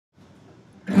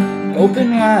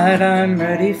Open wide, I'm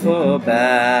ready for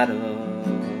battle.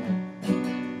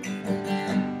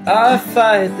 I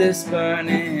fight this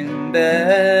burning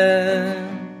bed.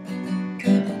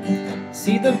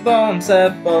 See the bones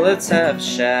that bullets have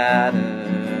shattered.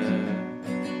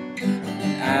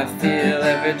 I feel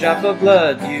every drop of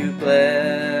blood you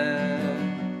bled.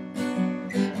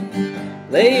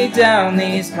 Lay down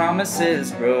these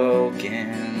promises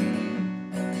broken.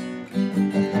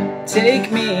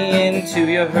 Take me into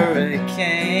your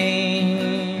hurricane,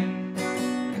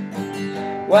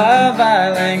 while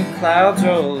violent clouds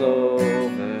roll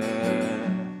over.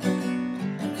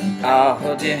 I'll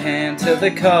hold your hand till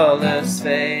the colors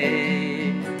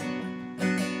fade.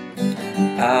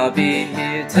 I'll be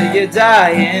here till your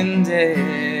dying day.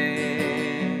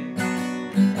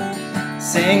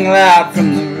 Sing loud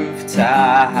from the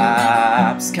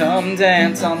rooftops, come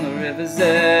dance on the river's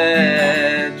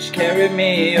edge. Carry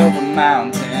me over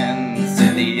mountains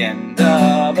to the end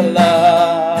of a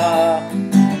love.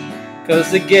 Close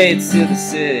the gates to the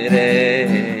city,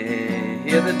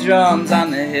 hear the drums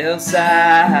on the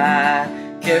hillside.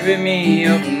 Carry me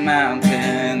over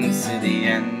mountains to the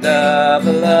end of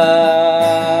a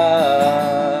love.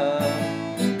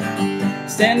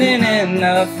 Standing in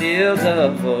a field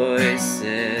of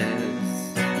voices,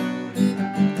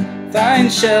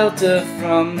 find shelter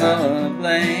from the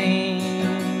blame.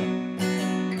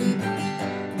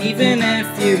 Even if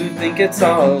you think it's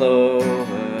all over,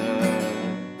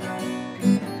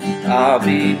 I'll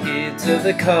be here till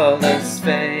the colors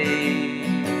fade.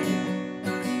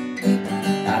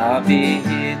 I'll be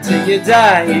here till your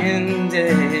dying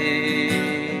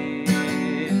day.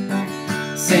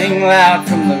 Sing loud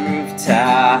from the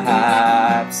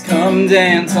rooftops, come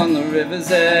dance on the river's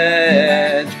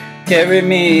edge. Carry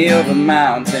me over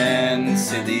mountains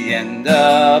to the end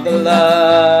of a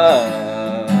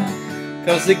love.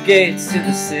 Close the gates to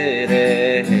the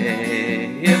city,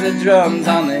 hear the drums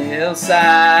on the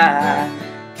hillside.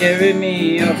 Carry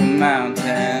me over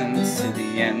mountains to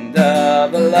the end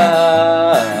of a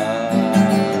love.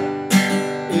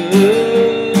 Ooh.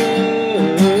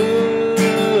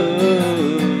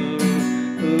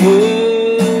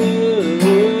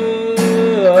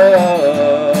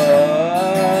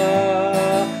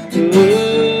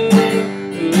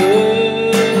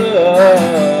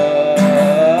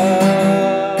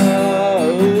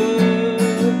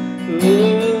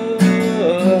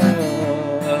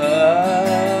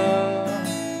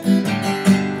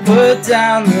 Put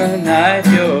down the knife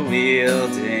you're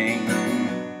wielding.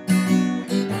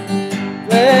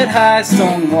 Let high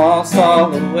stone walls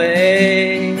fall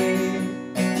away.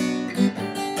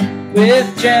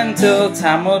 With gentle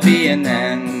time will be an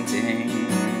ending.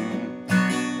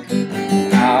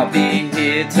 I'll be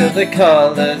here till the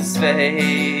colors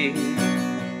fade.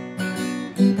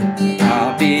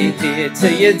 I'll be here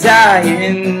till your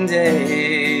dying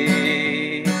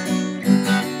day.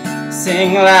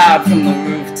 Sing loud from the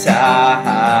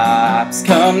rooftops,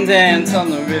 come dance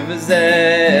on the river's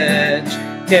edge.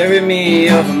 Carry me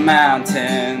over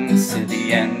mountains to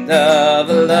the end of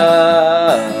a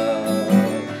love.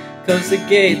 Close the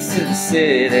gates to the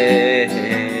city,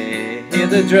 hear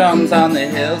the drums on the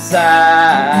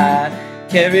hillside.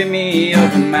 Carry me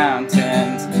over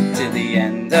mountains to the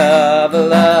end of a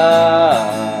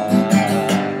love.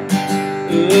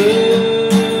 Ooh.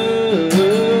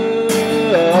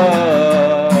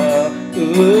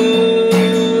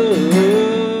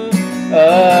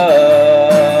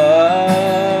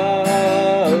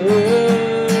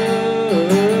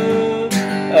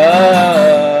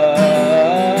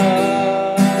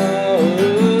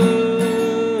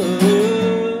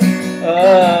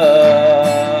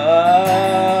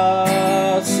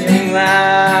 Sing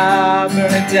loud,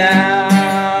 burn it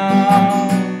down.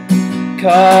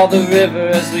 Call the river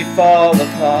as we fall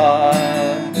apart.